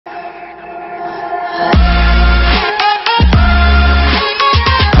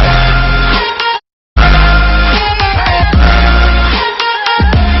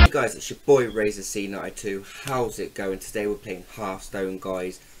guys, it's your boy Razor C92. How's it going? Today we're playing Hearthstone,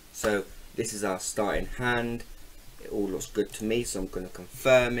 guys. So this is our starting hand. It all looks good to me, so I'm going to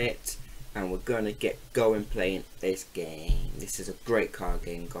confirm it, and we're going to get going playing this game. This is a great card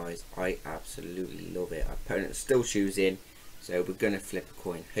game, guys. I absolutely love it. Our opponent's still choosing, so we're going to flip a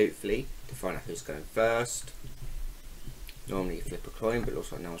coin, hopefully, to find out who's going first. Normally you flip a coin, but it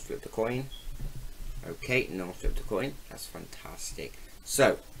looks like no one's flipped a coin. Okay, no one's flipped a coin. That's fantastic.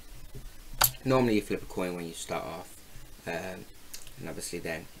 So normally you flip a coin when you start off, and obviously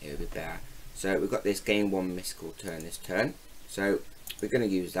then it will be better. So we've got this gain 1 mystical turn this turn, so we're going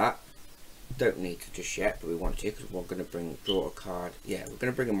to use that. Don't need to just yet, but we want to, because we're going to draw a card. Yeah, we're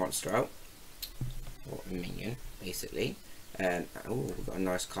going to bring a monster out, or a minion basically. Oh, we've got a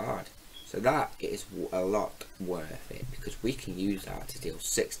nice card, so that is a lot worth it, because we can use that to deal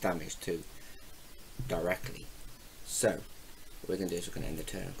 6 damage to directly. So what we're going to do is we're going to end the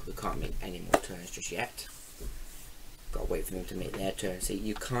turn, because we can't make any more turns just yet. Got to wait for them to make their turn. See,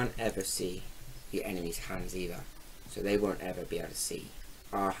 you can't ever see your enemy's hands either, so they won't ever be able to see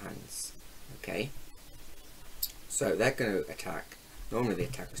our hands. Okay, so they're going to attack. Normally they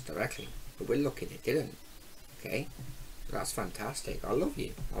attack us directly, but we're lucky they didn't. Okay, so that's fantastic. I love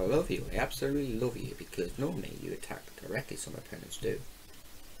you. I love you. I absolutely love you, because normally you attack directly, some opponents do.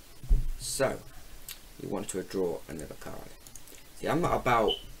 So you want to draw another card. See, I'm not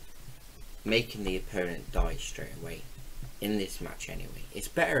about making the opponent die straight away in this match anyway. It's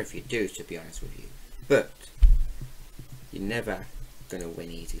better if you do, to be honest with you, but you're never going to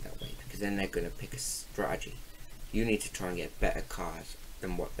win easy that way, because then they're going to pick a strategy. You need to try and get better cards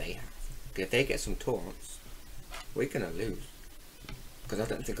than what they have. If they get some taunts, we're going to lose, because I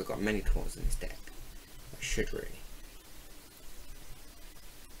don't think I've got many taunts in this deck. I should really.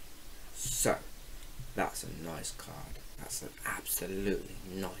 So that's a nice card. That's an absolutely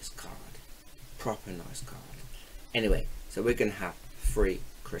nice card. Proper nice card. Anyway, so we're going to have 3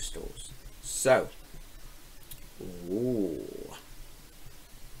 crystals. So, ooh,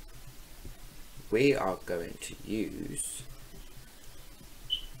 we are going to use,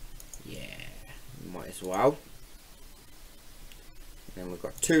 yeah, might as well. Then we've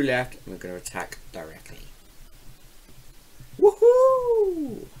got 2 left, and we're going to attack directly.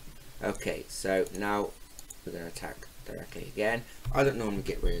 Woohoo! Okay, so now we're going to attack directly again. I don't normally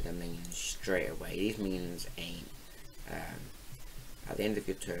get rid of the minions straight away. These minions ain't. At the end of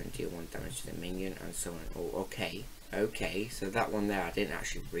your turn, deal 1 damage to the minion, and so on. Oh, okay, okay. So that one there, I didn't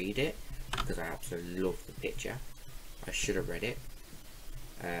actually read it, because I absolutely love the picture. I should have read it.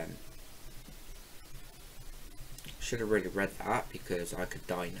 Should have really read that, because I could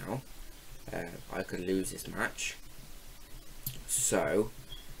die now. I could lose this match. So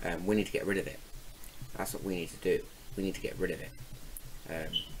we need to get rid of it. That's what we need to do. We need to get rid of it.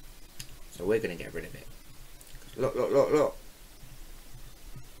 So we're going to get rid of it. Look, look, look, look.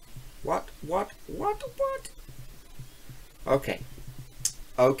 What? Okay.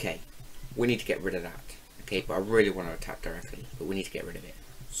 Okay. We need to get rid of that. Okay, but I really want to attack directly, but we need to get rid of it.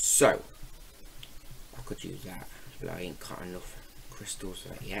 So I could use that, but I ain't got enough crystals for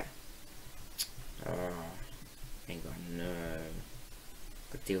that yet. Ain't got no.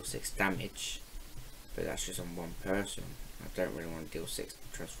 Could deal 6 damage, but that's just on 1 person. I don't really want to deal 6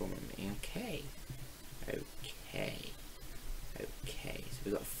 transforming me. Okay. Okay. Okay. So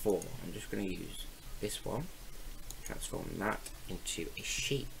we've got 4. I'm just going to use this one. Transform that into a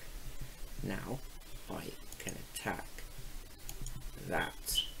sheep. Now I can attack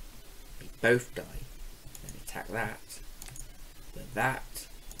that. They both die. Then attack that. With that,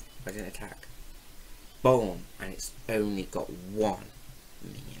 I didn't attack. Boom! And it's only got 1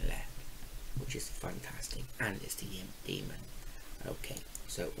 minion left, which is fantastic, and it's the demon. Okay,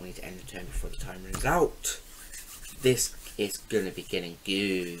 so we need to end the turn before the time runs out. This is gonna be getting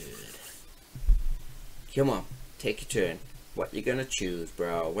good. Come on, take your turn. What you gonna choose,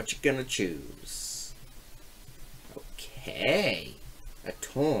 bro? What you gonna choose? Okay, a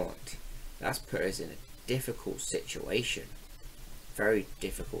taunt. That's put us in a difficult situation. Very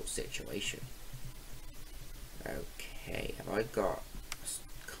difficult situation. Okay, have I got?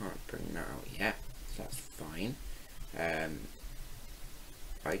 Can't bring that out yet, so that's fine.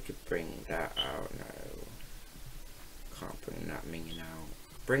 I could bring that out. No, can't bring that minion out.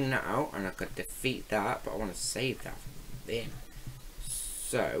 Bring that out, and I could defeat that, but I want to save that from them.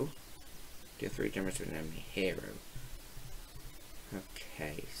 So, do 3 damage to an enemy hero.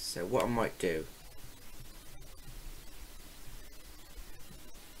 Okay, so what I might do.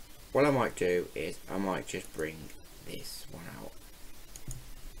 What I might do is I might just bring this one out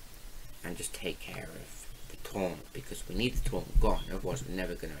and just take care of the taunt, because we need the taunt gone, otherwise we're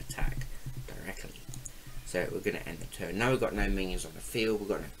never going to attack directly. So we're going to end the turn. Now we've got no minions on the field, we've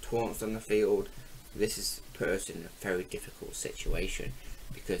got no taunts on the field. This has put us in a very difficult situation,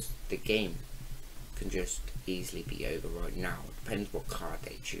 because the game can just easily be over right now. It depends what card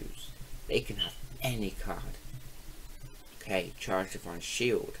they choose. They can have any card. Okay, charge divine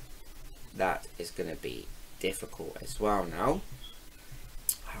shield. That is going to be difficult as well now.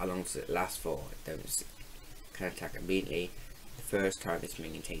 How long does it last for? It don't can attack immediately. The first time this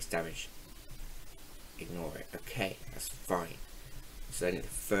minion takes damage, ignore it. Okay, that's fine. So only the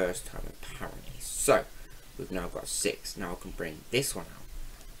first time apparently. So we've now got 6. Now I can bring this one out.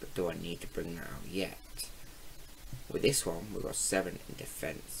 But do I need to bring that out yet? With this one we've got 7 in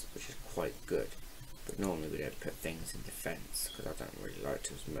defense, which is quite good. But normally we don't put things in defense because I don't really like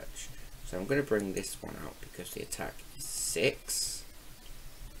to as much. So I'm going to bring this one out because the attack is 6.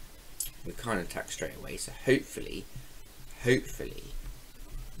 We can't attack straight away, so hopefully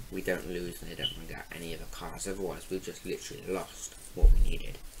we don't lose and they don't bring out any other cards. Otherwise we've just literally lost what we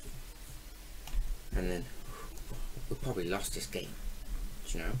needed. And then we probably lost this game,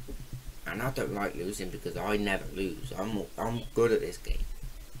 you know. And I don't like losing because I never lose. I'm good at this game.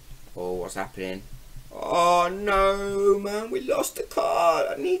 Oh, what's happening? Oh no, man, we lost the card.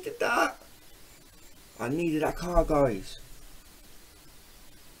 I needed that. I needed that card, guys.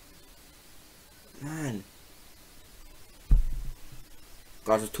 Man.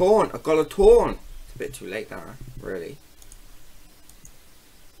 Got a taunt. I got a taunt. It's a bit too late now, really.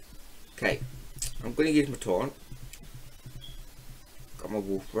 Okay. I'm going to use my taunt. Got my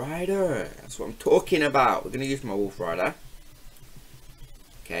Wolf Rider. That's what I'm talking about. We're going to use my Wolf Rider.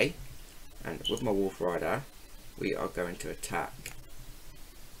 Okay. And with my Wolf Rider, we are going to attack.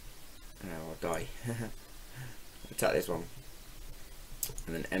 I'll die. Attack this one.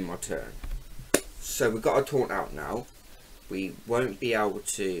 And then end my turn. So we've got a taunt out now. We won't be able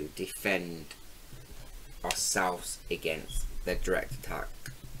to defend ourselves against the direct attack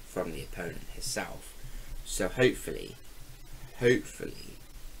from the opponent himself. So hopefully they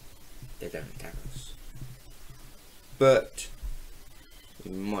don't attack us. But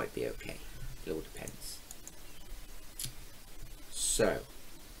we might be okay. It all depends. So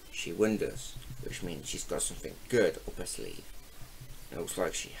she wins us, which means she's got something good up her sleeve. It looks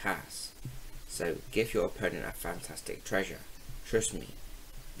like she has. So give your opponent a fantastic treasure. Trust me,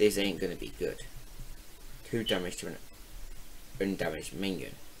 this ain't gonna be good. 2 damage to an undamaged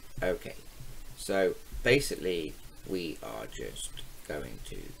minion. Okay, so basically we are just going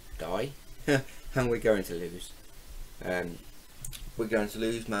to die and we're going to lose. We're going to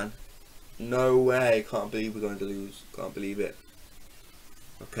lose, man. No way, can't believe we're going to lose. Can't believe it.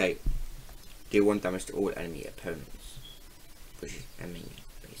 Okay, deal 1 damage to all enemy opponents, which is a minion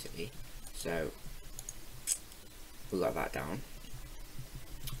basically. So we got that down.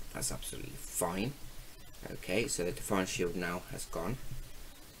 That's absolutely fine. Okay, so the Divine Shield now has gone,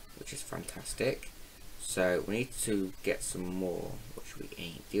 which is fantastic. So we need to get some more, which we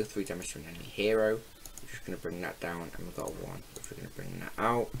ain't. Deal 3 damage to an enemy hero. We're just going to bring that down, and we've got 1, which we're going to bring that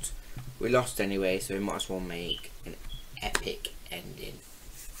out. We lost anyway, so we might as well make an epic ending.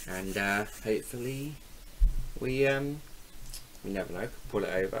 And hopefully we never know, could pull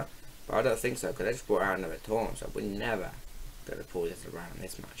it over. But I don't think so, because I just brought out another taunt, so we're never going to pull this around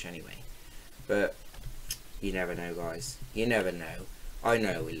this much anyway. But you never know, guys. You never know. I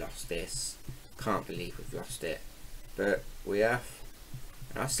know we lost this. Can't believe we've lost it. But we have.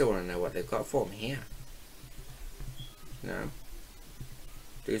 And I still want to know what they've got for me here. No.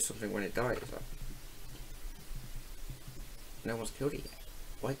 Do something when it dies. No one's killed it yet.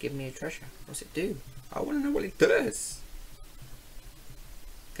 Why give me a treasure? What's it do? I want to know what it does.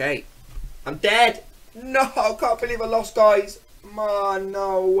 Okay. I'm dead. No, I can't believe I lost, guys. Man,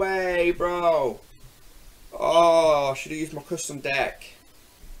 no way, bro. Oh, I should have used my custom deck.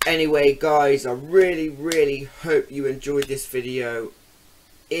 Anyway, guys, I really hope you enjoyed this video.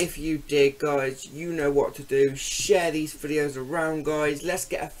 If you did, guys, you know what to do. Share these videos around, guys. Let's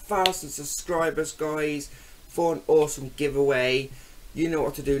get 1,000 subscribers, guys, for an awesome giveaway. You know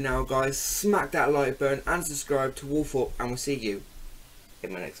what to do now, guys. Smack that like button and subscribe to Wolf Up, and we'll see you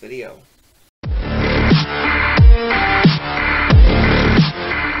in my next video.